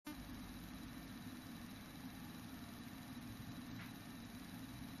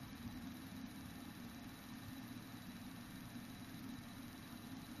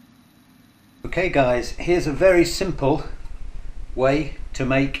Okay guys, here's a very simple way to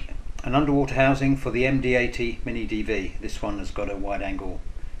make an underwater housing for the MD80 Mini DV. This one has got a wide angle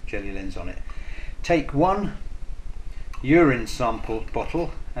jelly lens on it. Take one urine sample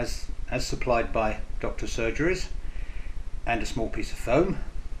bottle as supplied by Doctor Surgeries and a small piece of foam.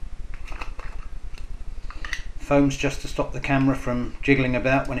 Foam's just to stop the camera from jiggling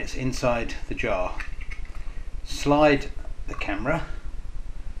about when it's inside the jar. Slide the camera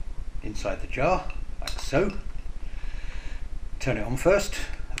inside the jar like so. Turn it on first,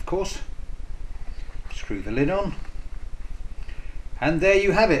 of course. Screw the lid on. And there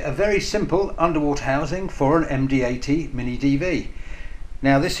you have it, a very simple underwater housing for an MD80 Mini DV.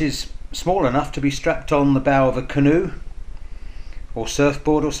 Now this is small enough to be strapped on the bow of a canoe or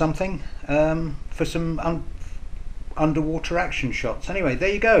surfboard or something for some underwater action shots. Anyway,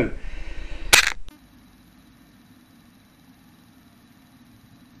 there you go.